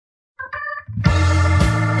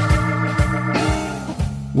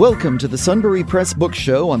Welcome to the Sunbury Press Book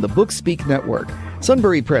Show on the Bookspeak Network.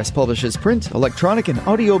 Sunbury Press publishes print, electronic, and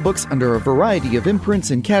audiobooks under a variety of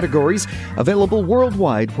imprints and categories, available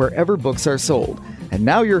worldwide wherever books are sold. And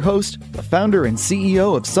now your host, the founder and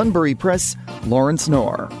CEO of Sunbury Press, Lawrence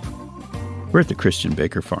Knorr. We're at the Christian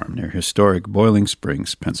Baker Farm near historic Boiling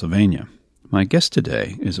Springs, Pennsylvania. My guest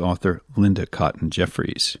today is author Linda Cotton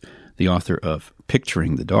Jeffries, the author of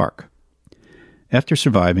Picturing the Dark. After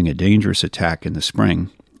surviving a dangerous attack in the spring,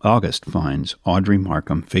 August finds Audrey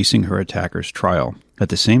Markum facing her attacker's trial at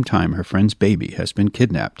the same time her friend's baby has been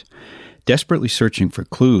kidnapped. Desperately searching for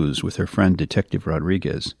clues with her friend Detective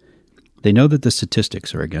Rodriguez, they know that the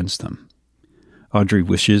statistics are against them. Audrey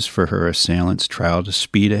wishes for her assailant's trial to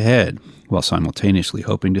speed ahead, while simultaneously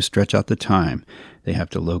hoping to stretch out the time they have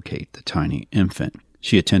to locate the tiny infant.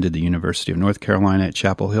 She attended the University of North Carolina at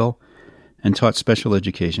Chapel Hill and taught special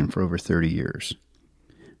education for over 30 years.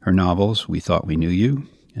 Her novels, We Thought We Knew You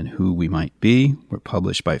and Who We Might Be, were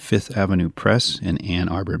published by Fifth Avenue Press in Ann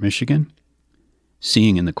Arbor, Michigan.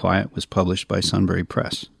 Seeing in the Quiet was published by Sunbury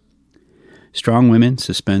Press. Strong women,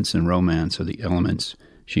 suspense, and romance are the elements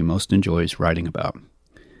she most enjoys writing about.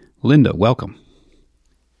 Linda, welcome.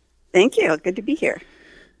 Thank you. Good to be here.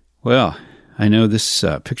 Well, I know this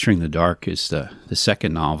Picturing the Dark is the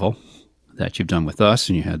second novel that you've done with us,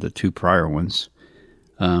 and you had the two prior ones.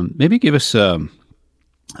 Maybe give us a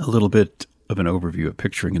little bit of an overview of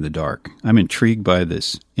Picturing in the Dark. I'm intrigued by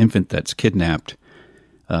this infant that's kidnapped.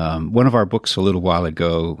 One of our books a little while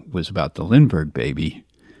ago was about the Lindbergh baby.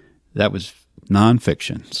 That was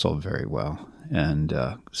nonfiction, sold very well. And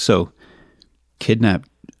so kidnapped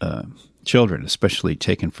children, especially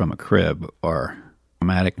taken from a crib, are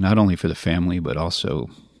traumatic not only for the family, but also,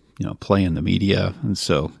 play in the media. And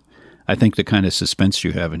so I think the kind of suspense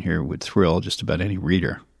you have in here would thrill just about any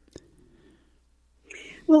reader.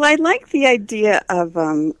 Well, I like the idea of,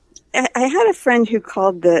 I had a friend who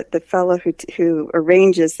called the fellow who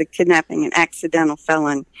arranges the kidnapping an accidental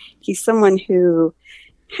felon. He's someone who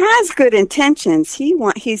has good intentions.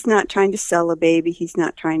 He's not trying to sell a baby. He's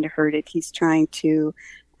not trying to hurt it. He's trying to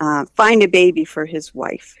find a baby for his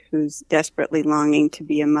wife, who's desperately longing to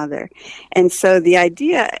be a mother. And so the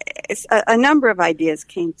idea, a number of ideas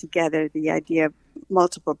came together. The idea of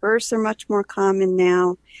multiple births are much more common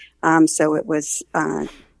now. So it was,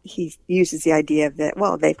 he uses the idea of that,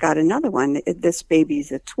 well, they've got another one. This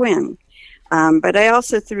baby's a twin. But I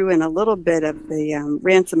also threw in a little bit of the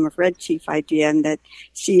Ransom of Red Chief idea, and that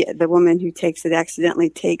the woman who takes it accidentally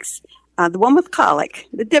takes the one with colic,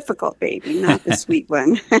 the difficult baby, not the sweet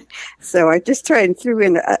one. So I just tried and threw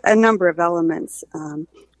in a number of elements,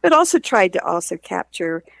 but also tried to also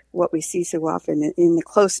capture what we see so often in the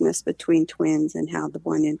closeness between twins and how the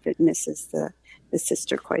one infant misses the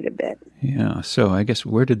sister quite a bit. Yeah. So I guess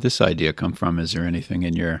where did this idea come from? Is there anything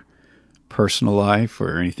in your personal life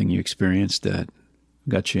or anything you experienced that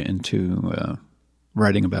got you into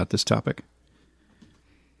writing about this topic?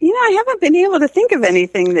 I haven't been able to think of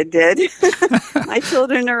anything that did. My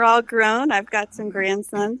children are all grown. I've got some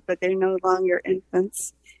grandsons, but they're no longer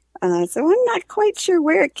infants. So I'm not quite sure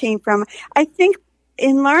where it came from. I think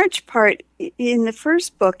in large part in the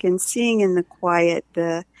first book, in Seeing in the Quiet,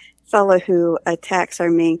 the fellow who attacks our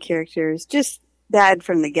main character is just bad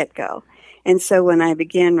from the get-go. And so when I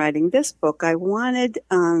began writing this book, I wanted,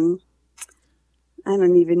 I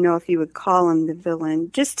don't even know if you would call him the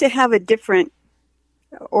villain, just to have a different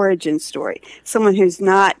origin story. Someone who's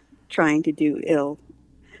not trying to do ill,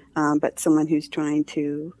 but someone who's trying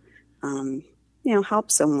to,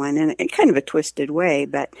 help someone in a kind of a twisted way,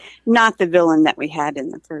 but not the villain that we had in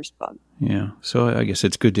the first book. Yeah. So I guess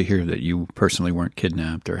it's good to hear that you personally weren't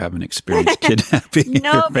kidnapped or haven't experienced kidnapping in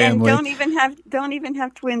your family. No, and don't even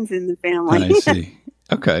have twins in the family. I see.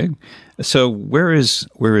 Okay. So where is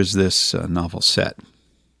this novel set?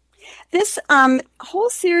 This whole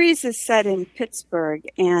series is set in Pittsburgh,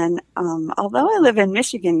 and although I live in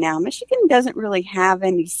Michigan now, Michigan doesn't really have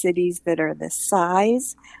any cities that are the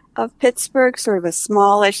size of Pittsburgh, sort of a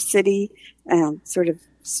smallish city, sort of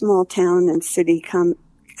small town and city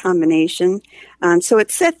combination. So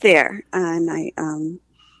it's set there, and I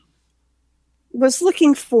was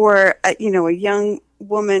looking for a young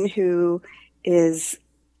woman who is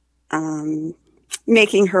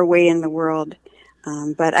making her way in the world.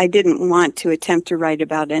 But I didn't want to attempt to write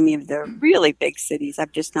about any of the really big cities.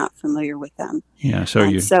 I'm just not familiar with them. Yeah.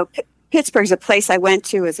 So Pittsburgh's a place I went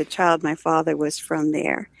to as a child. My father was from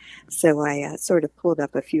there. So I sort of pulled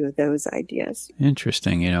up a few of those ideas.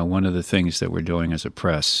 Interesting. One of the things that we're doing as a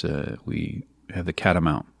press, we have the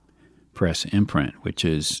Catamount Press imprint, which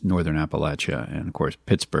is Northern Appalachia. And, of course,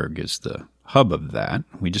 Pittsburgh is the hub of that.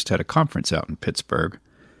 We just had a conference out in Pittsburgh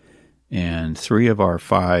And three of the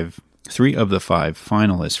five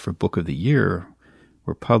finalists for Book of the Year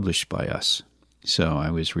were published by us. So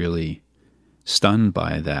I was really stunned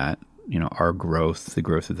by that, our growth, the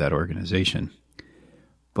growth of that organization.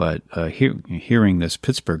 But hearing this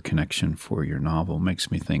Pittsburgh connection for your novel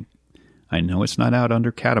makes me think, I know it's not out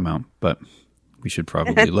under Catamount, but we should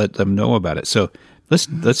probably let them know about it. So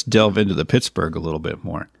let's delve into the Pittsburgh a little bit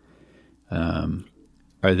more.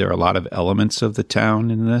 Are there a lot of elements of the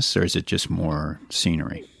town in this, or is it just more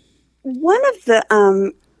scenery? One of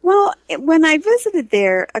the, when I visited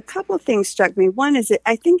there, a couple of things struck me. One is that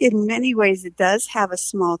I think in many ways it does have a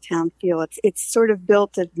small town feel. It's sort of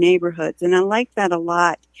built of neighborhoods, and I like that a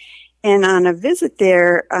lot. And on a visit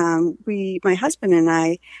there, my husband and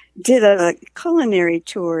I did a culinary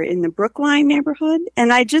tour in the Brookline neighborhood,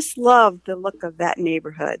 and I just loved the look of that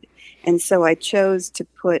neighborhood. And so I chose to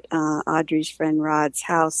put Audrey's friend Rod's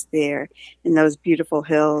house there in those beautiful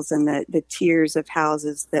hills and the tiers of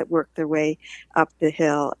houses that work their way up the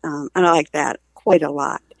hill. And I like that quite a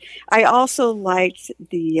lot. I also liked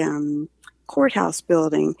the courthouse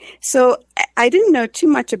building. So I didn't know too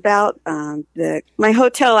much about my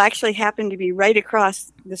hotel actually happened to be right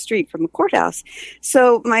across the street from the courthouse.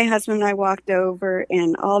 So my husband and I walked over,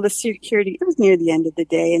 and all the security, it was near the end of the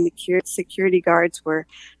day, and the security guards were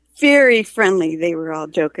very friendly. They were all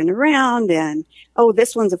joking around, and, oh,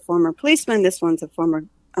 this one's a former policeman, this one's a former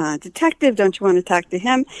detective, don't you want to talk to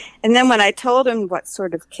him? And then when I told them what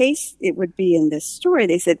sort of case it would be in this story,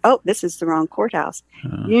 they said, oh, this is the wrong courthouse.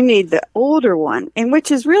 You need the older one, and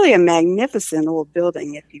which is really a magnificent old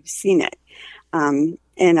building if you've seen it. And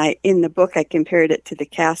in the book, I compared it to the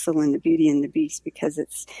castle in the Beauty and the Beast because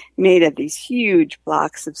it's made of these huge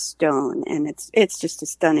blocks of stone, and it's just a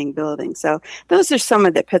stunning building. So those are some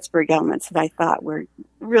of the Pittsburgh elements that I thought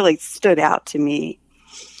really stood out to me.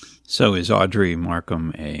 So is Audrey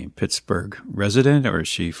Markum a Pittsburgh resident, or is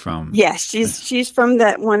she from? Yes, she's from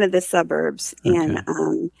one of the suburbs, okay,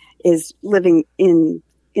 and is living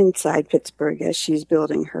inside Pittsburgh as she's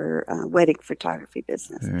building her wedding photography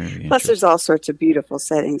business. Plus, there's all sorts of beautiful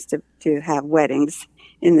settings to have weddings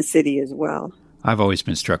in the city as well. I've always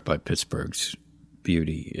been struck by Pittsburgh's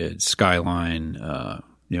beauty. Its skyline,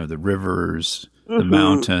 the rivers, the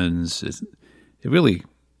mountains. It really.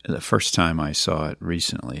 The first time I saw it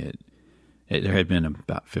recently, there had been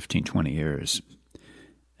about 15, 20 years.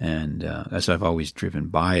 And as I've always driven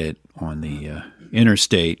by it on the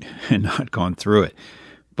interstate and not gone through it.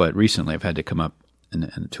 But recently I've had to come up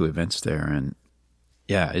to events there. And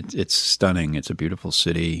yeah, it's stunning. It's a beautiful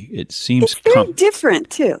city. It seems... It's very different,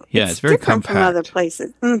 too. Yeah, it's very different compact. From other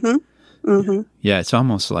places. Mm-hmm. Mm-hmm. Yeah, it's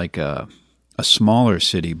almost like a smaller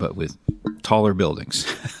city, but with taller buildings.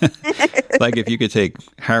 Like if you could take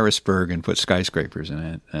Harrisburg and put skyscrapers in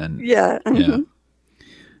it. And yeah. Mm-hmm.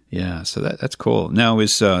 Yeah. So that's cool. Now,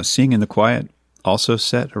 is Seeing in the Quiet also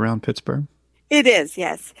set around Pittsburgh? It is,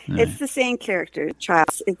 yes. Right. It's the same character, child.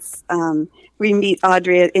 It's we meet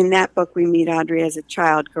Audrey in that book. We meet Audrey as a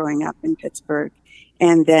child growing up in Pittsburgh,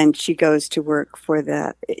 and then she goes to work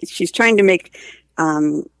she's trying to make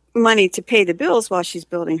money to pay the bills while she's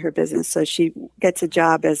building her business. So she gets a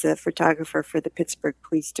job as a photographer for the Pittsburgh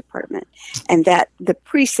Police Department. And the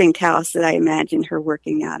precinct house that I imagine her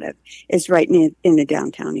working out of is right in the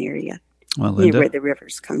downtown area, near where the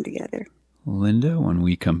rivers come together. Linda, when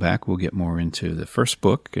we come back, we'll get more into the first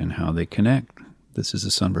book and how they connect. This is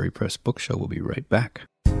the Sunbury Press Book Show. We'll be right back.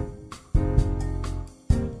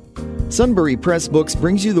 Sunbury Press Books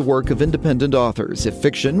brings you the work of independent authors. If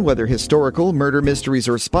fiction, whether historical, murder mysteries,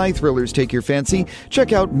 or spy thrillers take your fancy,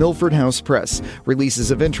 check out Milford House Press.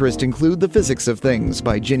 Releases of interest include The Physics of Things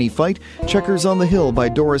by Ginny Fight, Checkers on the Hill by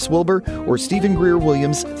Doris Wilbur, or Stephen Greer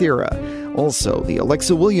Williams' Thera. Also, the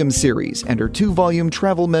Alexa Williams series and her 2-volume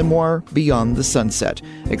travel memoir, Beyond the Sunset.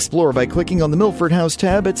 Explore by clicking on the Milford House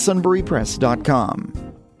tab at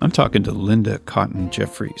sunburypress.com. I'm talking to Linda Cotton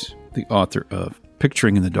Jeffries, the author of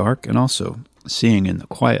Picturing in the Dark and also Seeing in the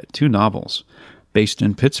Quiet, 2 novels based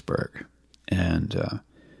in Pittsburgh. And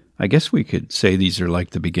I guess we could say these are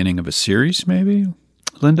like the beginning of a series, maybe?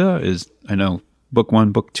 Linda, I know book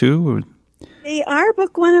 1, book 2? They are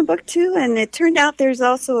book 1 and book 2, and it turned out there's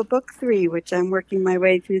also a book 3, which I'm working my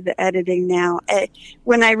way through the editing now.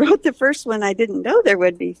 When I wrote the first one, I didn't know there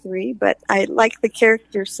would be 3, but I liked the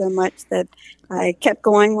characters so much that I kept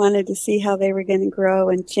going, wanted to see how they were going to grow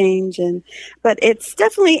and change. But it's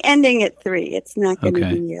definitely ending at 3. It's not going to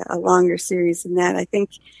be a longer series than that. I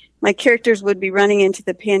think my characters would be running into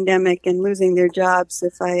the pandemic and losing their jobs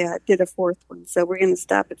if I did a 4th one. So we're going to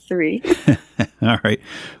stop at 3. All right.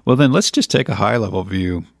 Well, then let's just take a high-level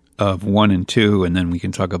view of 1 and 2, and then we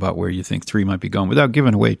can talk about where you think 3 might be going without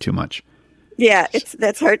giving away too much. Yeah,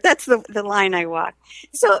 that's hard. That's the line I walk.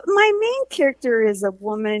 So my main character is a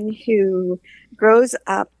woman who grows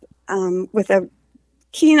up with a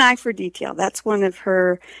keen eye for detail. That's one of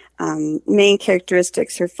her main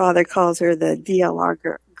characteristics. Her father calls her the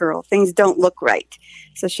DLR girl. Things don't look right.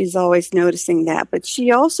 So she's always noticing that. But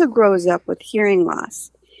she also grows up with hearing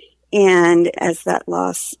loss. And as that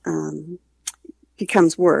loss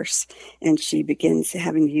becomes worse, and she begins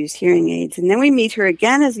having to use hearing aids. And then we meet her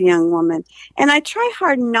again as a young woman. And I try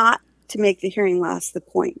hard not to make the hearing loss the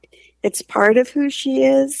point. It's part of who she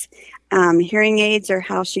is. Hearing aids are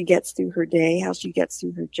how she gets through her day, how she gets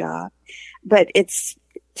through her job. But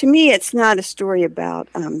to me, it's not a story about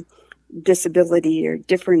disability or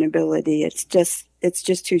different ability. It's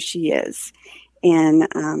just who she is. And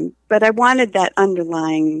but I wanted that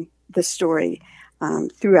underlying the story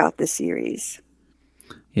throughout the series.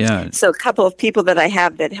 Yeah. So a couple of people that I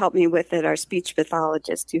have that help me with it are speech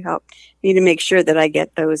pathologists who help me to make sure that I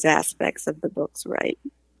get those aspects of the books right.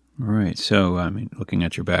 Right. So, I mean, looking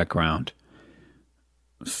at your background,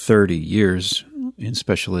 30 years in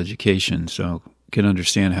special education, so you can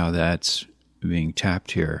understand how that's being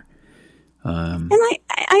tapped here. And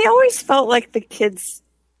I always felt like the kids,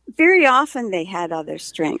 very often they had other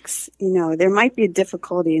strengths. You know, there might be a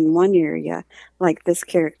difficulty in one area like this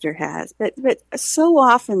character has, but so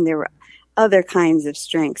often there were other kinds of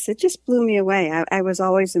strengths. It just blew me away. I was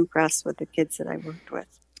always impressed with the kids that I worked with.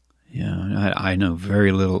 Yeah, I know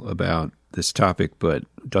very little about this topic, but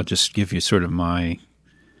I'll just give you sort of my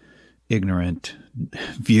ignorant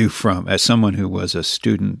view from, as someone who was a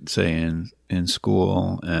student, say, in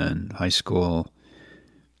school and high school,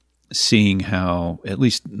 seeing how, at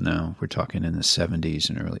least now we're talking in the 70s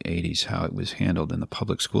and early 80s, how it was handled in the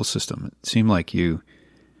public school system. It seemed like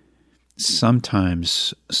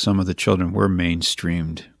sometimes some of the children were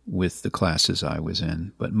mainstreamed with the classes I was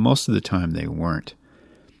in, but most of the time they weren't.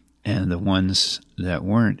 And the ones that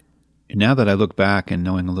weren't, now that I look back and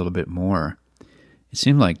knowing a little bit more, it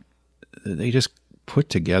seemed like they just put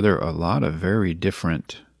together a lot of very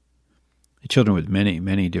different children with many,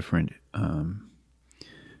 many different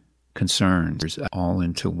concerns all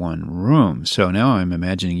into one room. So now I'm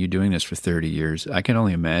imagining you doing this for 30 years. I can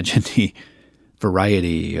only imagine the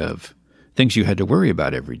variety of things you had to worry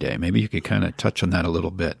about every day. Maybe you could kind of touch on that a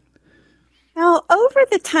little bit. Well, over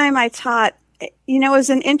the time I taught, you know, it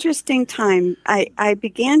was an interesting time. I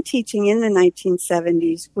began teaching in the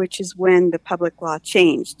 1970s, which is when the public law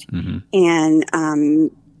changed. Mm-hmm.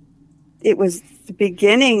 And it was the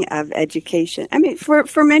beginning of education. I mean,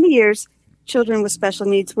 for many years, children with special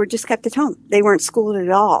needs were just kept at home. They weren't schooled at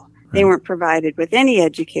all. Right. They weren't provided with any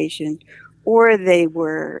education, or they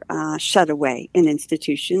were shut away in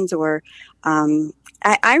institutions. Or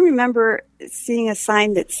I remember seeing a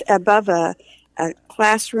sign that's above a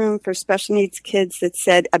classroom for special needs kids that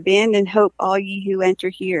said, "Abandon hope, all ye who enter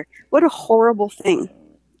here." What a horrible thing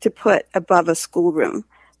to put above a schoolroom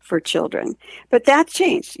for children. But that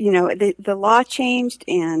changed. You know, the law changed,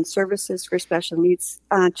 and services for special needs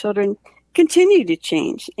children continue to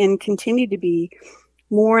change and continue to be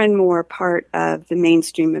more and more part of the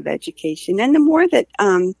mainstream of education. And the more that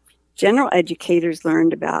general educators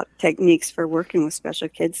learned about techniques for working with special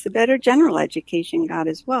kids, the better general education got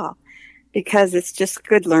as well, because it's just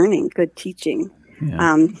good learning, good teaching.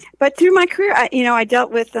 Yeah. But through my career, I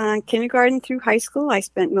dealt with kindergarten through high school. I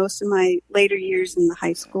spent most of my later years in the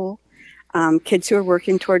high school. Kids who are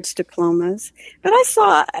working towards diplomas. But I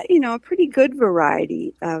saw, a pretty good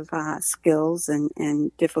variety of skills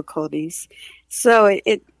and difficulties. So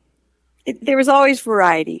there was always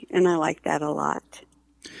variety, and I like that a lot.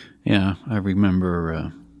 Yeah, I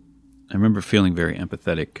remember feeling very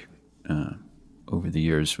empathetic over the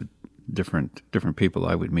years with different people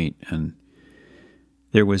I would meet, and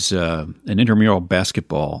there was an intramural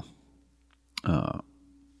basketball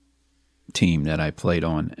team that I played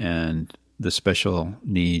on, and the special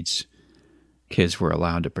needs kids were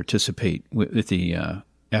allowed to participate with the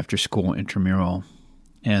after-school intramural,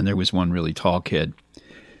 and there was one really tall kid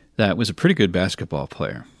that was a pretty good basketball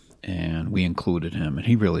player, and we included him, and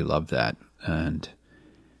he really loved that, and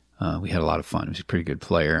we had a lot of fun. He was a pretty good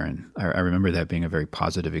player, and I remember that being a very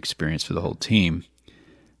positive experience for the whole team.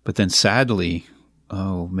 But then sadly,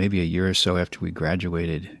 maybe a year or so after we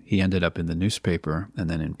graduated, he ended up in the newspaper and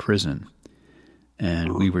then in prison.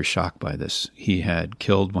 And we were shocked by this. He had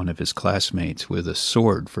killed one of his classmates with a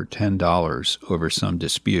sword for $10 over some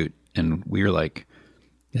dispute. And we were like,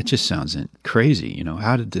 that just sounds crazy.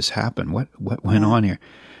 How did this happen? What went on here?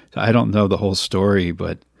 So I don't know the whole story,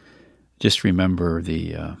 but just remember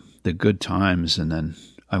the good times, and then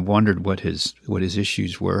I wondered what his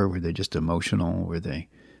issues were. Were they just emotional? Were they?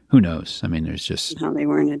 Who knows? I mean, there's just how they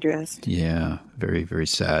weren't addressed. Yeah, very, very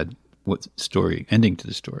sad. What story ending to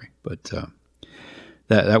the story? But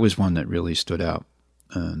that was one that really stood out.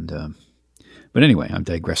 And but anyway, I'm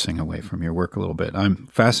digressing away from your work a little bit. I'm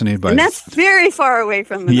fascinated by, and that's very far away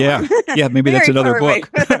from the norm. Yeah. Maybe that's another book.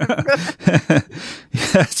 Yeah,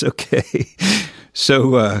 it's okay.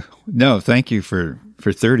 So no, thank you for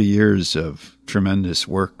 30 years of tremendous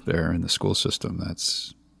work there in the school system.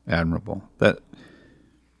 That's admirable. That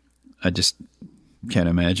I just can't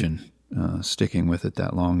imagine sticking with it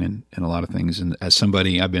that long in a lot of things. And as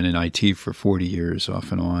somebody, I've been in IT for 40 years,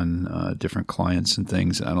 off and on, different clients and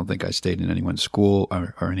things. I don't think I stayed in anyone's school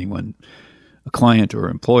or anyone, a client or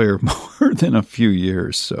employer, more than a few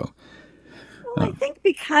years. So, well, I think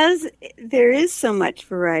because there is so much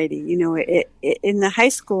variety, in the high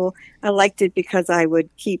school, I liked it because I would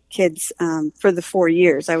keep kids for the 4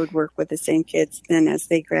 years. I would work with the same kids then as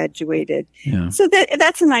they graduated. Yeah. So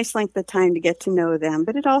that's a nice length of time to get to know them.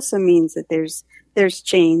 But it also means that there's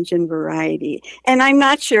change and variety. And I'm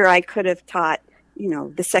not sure I could have taught,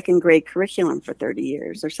 the second grade curriculum for 30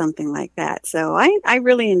 years or something like that. So I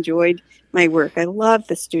really enjoyed my work. I love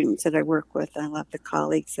the students that I work with. I love the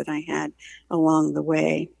colleagues that I had along the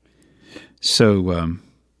way. So,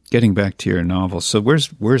 getting back to your novel, so where's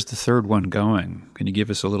the third one going? Can you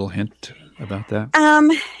give us a little hint about that?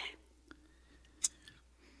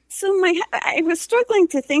 So I was struggling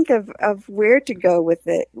to think of where to go with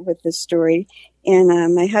the story,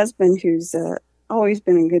 and my husband, who's always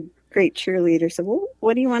been a great cheerleader, said, "Well,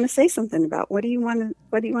 what do you want to say something about? What do you want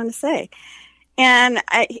to say?" And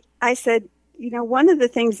I said, one of the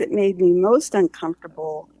things that made me most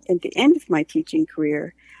uncomfortable at the end of my teaching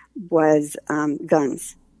career was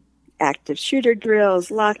guns. Active shooter drills,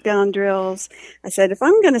 lockdown drills. I said, if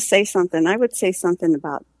I'm going to say something, I would say something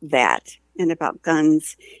about that and about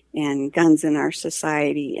guns and guns in our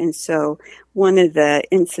society. And so one of the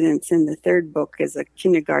incidents in the third book is a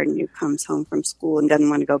kindergarten who comes home from school and doesn't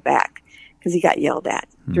want to go back because he got yelled at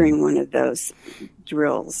during one of those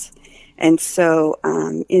drills. And so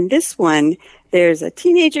in this one, there's a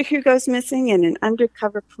teenager who goes missing and an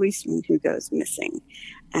undercover policeman who goes missing.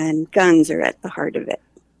 And guns are at the heart of it.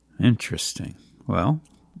 Interesting. Well,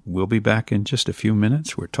 we'll be back in just a few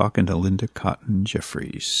minutes. We're talking to Linda Cotton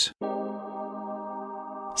Jeffries.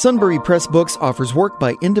 Sunbury Press Books offers work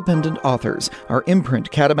by independent authors. Our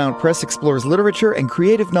imprint, Catamount Press, explores literature and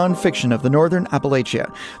creative nonfiction of the Northern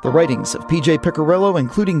Appalachia. The writings of P.J. Piccirillo,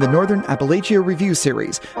 including the Northern Appalachia Review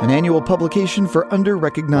Series, an annual publication for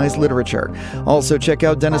under-recognized literature. Also check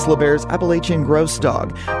out Dennis LeBaire's Appalachian Grouse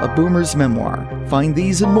Dog, a boomer's memoir. Find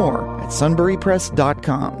these and more at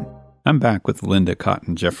sunburypress.com. I'm back with Linda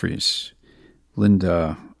Cotton Jeffries.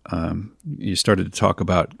 Linda, you started to talk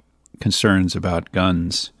about concerns about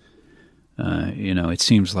guns. It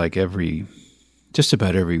seems like just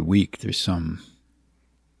about every week there's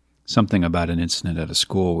something about an incident at a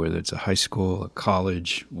school, whether it's a high school, a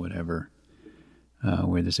college, whatever,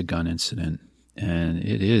 where there's a gun incident. And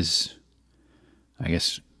it is, I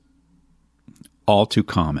guess, all too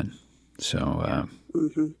common. So,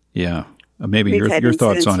 maybe your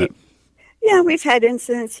thoughts on it. Yeah, we've had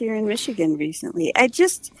incidents here in Michigan recently.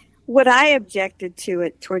 What I objected to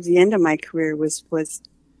it towards the end of my career was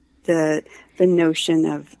the notion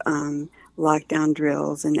of lockdown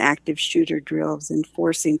drills and active shooter drills and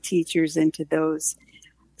forcing teachers into those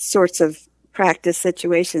sorts of practice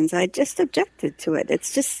situations. I just objected to it.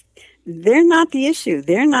 It's just, they're not the issue.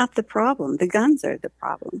 They're not the problem. The guns are the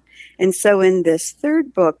problem. And so in this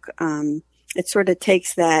third book, it sort of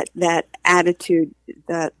takes that attitude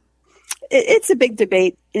that it's a big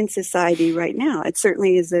debate in society right now. It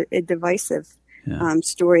certainly is a divisive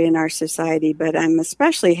story in our society, but I'm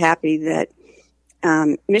especially happy that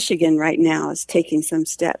Michigan right now is taking some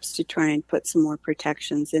steps to try and put some more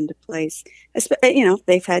protections into place.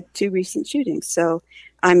 They've had 2 recent shootings, so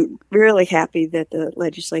I'm really happy that the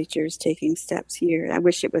legislature is taking steps here. I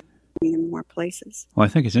wish it was in more places. Well, I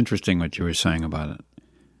think it's interesting what you were saying about it.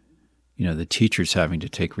 The teachers having to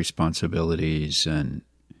take responsibilities, and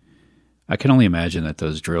I can only imagine that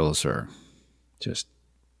those drills are just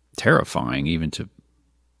terrifying, even to.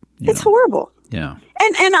 It's horrible. Yeah.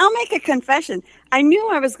 And I'll make a confession. I knew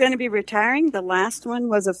I was going to be retiring. The last one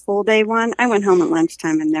was a full day one. I went home at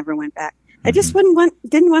lunchtime and never went back. I just didn't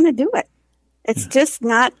want to do it. It's just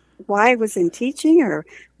not why I was in teaching or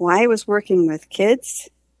why I was working with kids.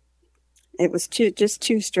 It was just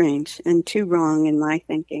too strange and too wrong in my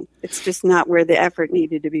thinking. It's just not where the effort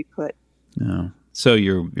needed to be put. No. So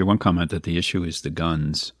your one comment that the issue is the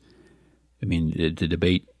guns. I mean, the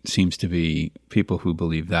debate seems to be people who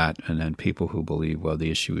believe that, and then people who believe, well,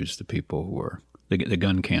 the issue is the people who are, the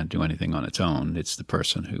gun can't do anything on its own. It's the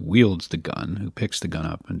person who wields the gun, who picks the gun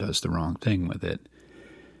up and does the wrong thing with it.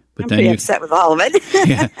 But I'm pretty upset with all of it.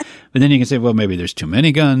 Yeah, but then you can say, well, maybe there's too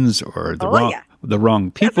many guns, or the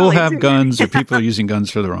wrong people have guns, or people are using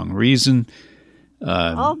guns for the wrong reason.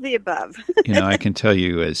 All of the above. I can tell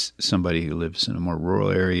you, as somebody who lives in a more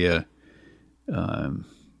rural area,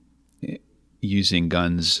 using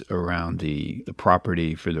guns around the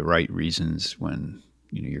property for the right reasons, when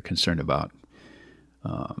you're concerned about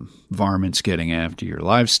varmints getting after your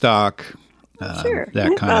livestock, sure. that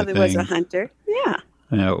My kind of thing. My father was a hunter. Yeah.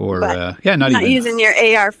 Not even using your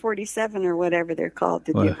AR-47 or whatever they're called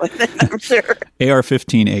to deal with it, I'm sure.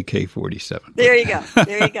 AR-15, AK-47. There you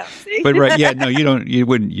go. See? But you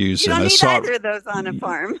wouldn't use an assault. You don't need either of those on a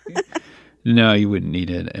farm. No, you wouldn't need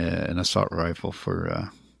an assault rifle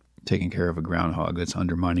for taking care of a groundhog that's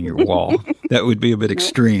undermining your wall. That would be a bit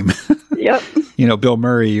extreme. Yep. Bill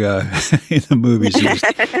Murray in the movies used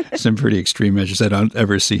some pretty extreme measures. I don't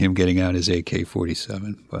ever see him getting out his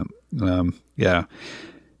AK-47. But yeah,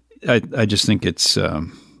 I just think it's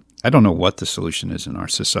I don't know what the solution is in our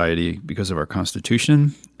society because of our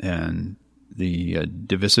Constitution and the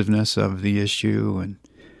divisiveness of the issue.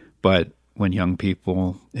 But when young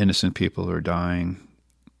people, innocent people are dying,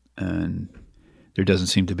 and there doesn't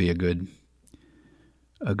seem to be a good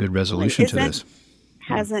resolution to this.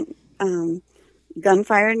 Hasn't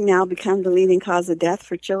gunfire now become the leading cause of death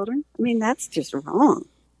for children? I mean, that's just wrong.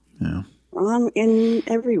 Yeah. Wrong in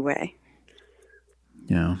every way.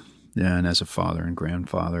 Yeah. Yeah, and as a father and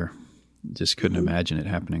grandfather, just couldn't imagine it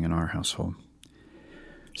happening in our household.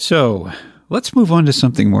 So let's move on to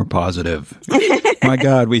something more positive. My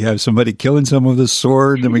God, we have somebody killing someone with a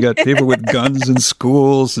sword, and we got people with guns in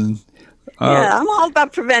schools, and yeah, I'm all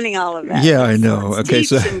about preventing all of that. Yeah, I know. Okay,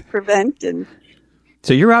 so and prevent and.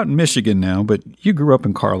 So you're out in Michigan now, but you grew up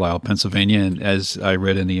in Carlisle, Pennsylvania, and as I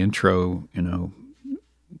read in the intro,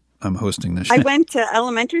 I'm hosting this. I went to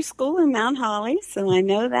elementary school in Mount Holly, so I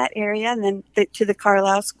know that area, and then to the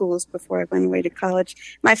Carlisle schools before I went away to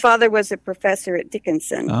college. My father was a professor at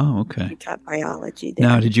Dickinson. Oh, okay. He taught biology there.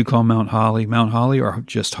 Now, did you call Mount Holly, or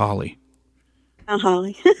just Holly? Mount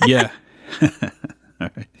Holly. Yeah. All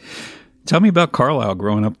right. Tell me about Carlisle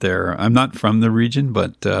growing up there. I'm not from the region,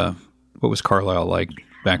 but what was Carlisle like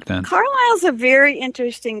back then? Carlisle's a very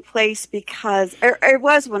interesting place because it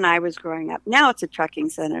was when I was growing up. Now it's a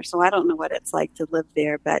trucking center, so I don't know what it's like to live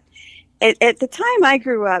there. But at the time I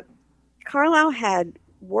grew up, Carlisle had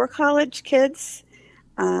war college kids,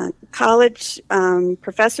 college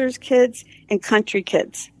professors' kids, and country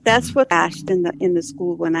kids. That's what asked in the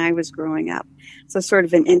school when I was growing up. So sort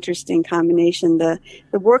of an interesting combination. The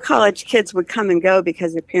war college kids would come and go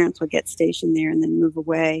because their parents would get stationed there and then move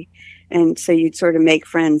away. And so you'd sort of make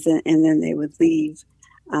friends and then they would leave.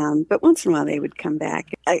 But once in a while they would come back.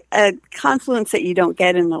 A confluence that you don't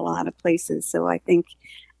get in a lot of places. So I think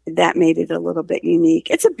that made it a little bit unique.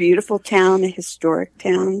 It's a beautiful town, a historic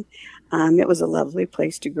town. It was a lovely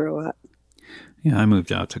place to grow up. Yeah, I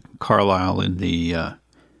moved out to Carlisle in the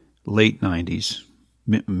late 90s,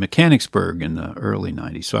 Mechanicsburg in the early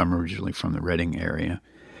 90s. So I'm originally from the Reading area.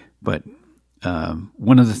 But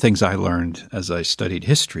one of the things I learned as I studied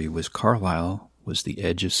history was Carlisle was the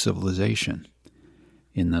edge of civilization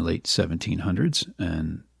in the late 1700s.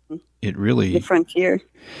 And it really... The frontier.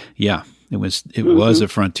 Yeah, it was a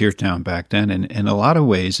frontier town back then. And in a lot of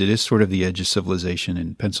ways, it is sort of the edge of civilization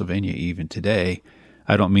in Pennsylvania even today.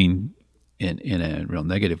 I don't mean in a real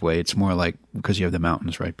negative way. It's more like because you have the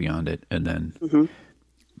mountains right beyond it, and then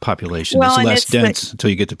population is less dense until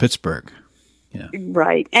you get to Pittsburgh. Yeah.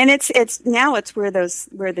 Right. And it's where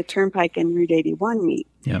the Turnpike and Route 81 meet.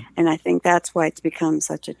 Yeah. And I think that's why it's become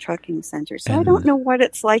such a trucking center. So I don't know what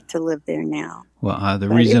it's like to live there now. Well,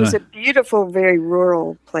 it was a beautiful, very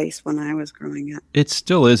rural place when I was growing up. It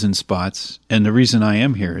still is in spots. And the reason I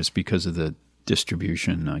am here is because of the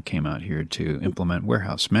distribution. I came out here to implement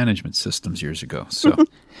warehouse management systems years ago. So,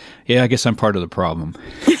 yeah, I guess I'm part of the problem.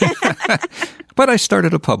 But I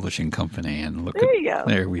started a publishing company, and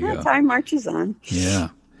there we go. Time marches on. Yeah.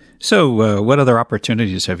 So, what other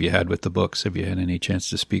opportunities have you had with the books? Have you had any chance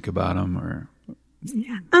to speak about them? Or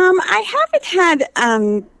I haven't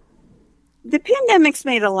had. The pandemic's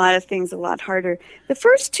made a lot of things a lot harder. The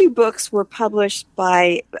first two books were published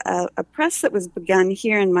by a press that was begun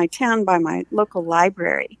here in my town by my local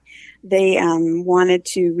library. They wanted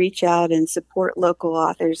to reach out and support local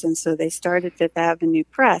authors, and so they started Fifth Avenue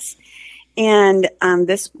Press. And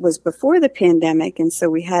this was before the pandemic, and so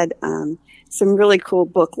we had some really cool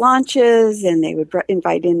book launches, and they would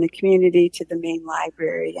invite in the community to the main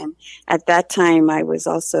library. And at that time, I was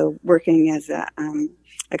also working as a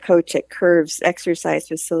coach at Curve's exercise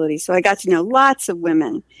facility. So I got to know lots of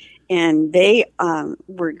women, and they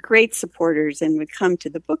were great supporters and would come to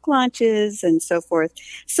the book launches and so forth.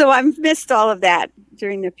 So I've missed all of that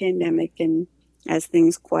during the pandemic and as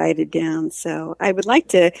things quieted down. So I would like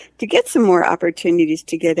to get some more opportunities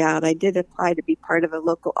to get out. I did apply to be part of a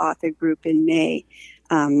local author group in May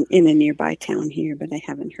in a nearby town here, but I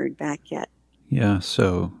haven't heard back yet. Yeah,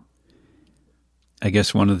 so I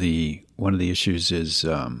guess one of the issues is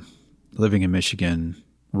living in Michigan,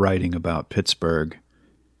 writing about Pittsburgh.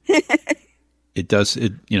 It's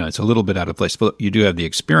a little bit out of place, but you do have the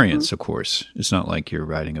experience, of course. It's not like you're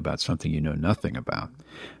writing about something you know nothing about.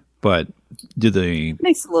 But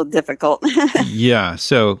makes it a little difficult. Yeah.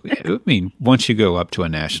 So, I mean, once you go up to a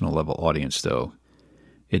national level audience, though,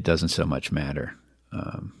 it doesn't so much matter,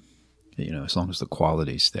 as long as the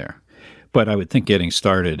quality's there. But I would think getting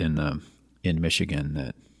started in Michigan,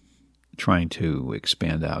 that trying to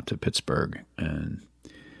expand out to Pittsburgh and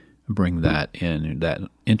bring that in, that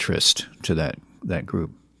interest to that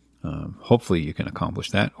group. Hopefully you can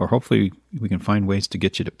accomplish that, or hopefully we can find ways to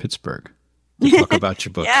get you to Pittsburgh. To talk about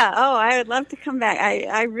your book. Yeah. Oh, I would love to come back.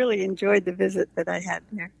 I really enjoyed the visit that I had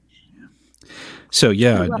there. So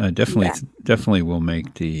yeah, definitely will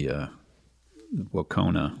make the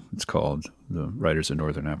WACONA, it's called, the Writers of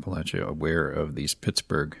Northern Appalachia, aware of these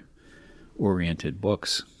Pittsburgh-oriented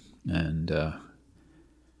books and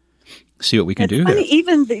see what we can do there.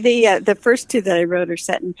 Even the first two that I wrote are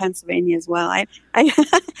set in Pennsylvania as well. I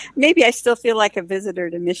maybe I still feel like a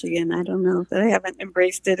visitor to Michigan. I don't know that I haven't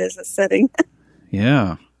embraced it as a setting.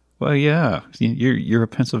 Yeah. Well, yeah. You're a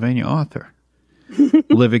Pennsylvania author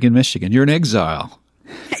living in Michigan. You're an exile.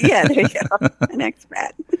 Yeah, there you go. An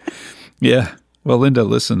expat. Yeah. Well, Linda,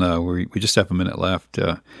 listen, we just have a minute left.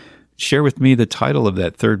 Share with me the title of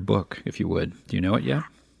that third book, if you would. Do you know it yet?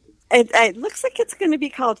 It looks like it's going to be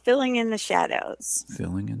called Filling in the Shadows.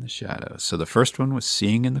 Filling in the Shadows. So the first one was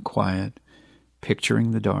Seeing in the Quiet,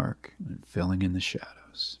 Picturing the Dark, and Filling in the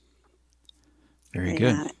Shadows. Very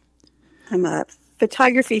good. I'm a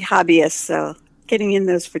photography hobbyist, so getting in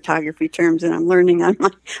those photography terms, and I'm learning on my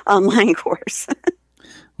online course.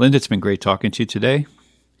 Linda, it's been great talking to you today.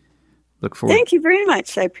 Look forward. Thank you very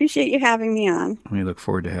much. I appreciate you having me on. We look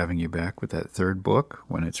forward to having you back with that third book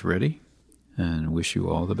when it's ready. And wish you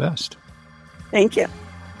all the best. Thank you.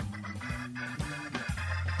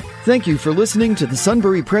 Thank you for listening to the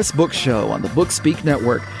Sunbury Press Book Show on the BookSpeak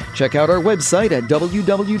Network. Check out our website at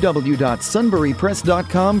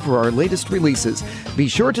www.sunburypress.com for our latest releases. Be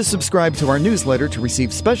sure to subscribe to our newsletter to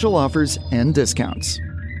receive special offers and discounts.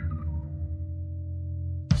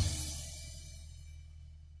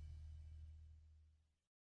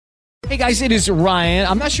 Hey guys, it is Ryan.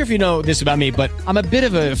 I'm not sure if you know this about me, but I'm a bit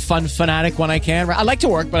of a fun fanatic when I can. I like to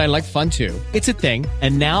work, but I like fun too. It's a thing.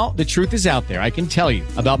 And now the truth is out there. I can tell you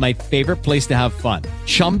about my favorite place to have fun.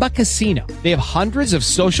 Chumba Casino. They have hundreds of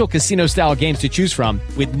social casino style games to choose from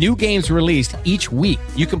with new games released each week.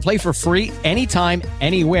 You can play for free anytime,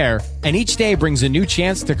 anywhere. And each day brings a new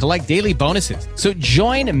chance to collect daily bonuses. So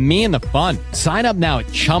join me in the fun. Sign up now at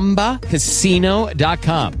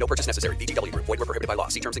ChumbaCasino.com. No purchase necessary. VGW Group. Void where prohibited by law.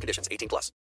 See terms and conditions. 18+.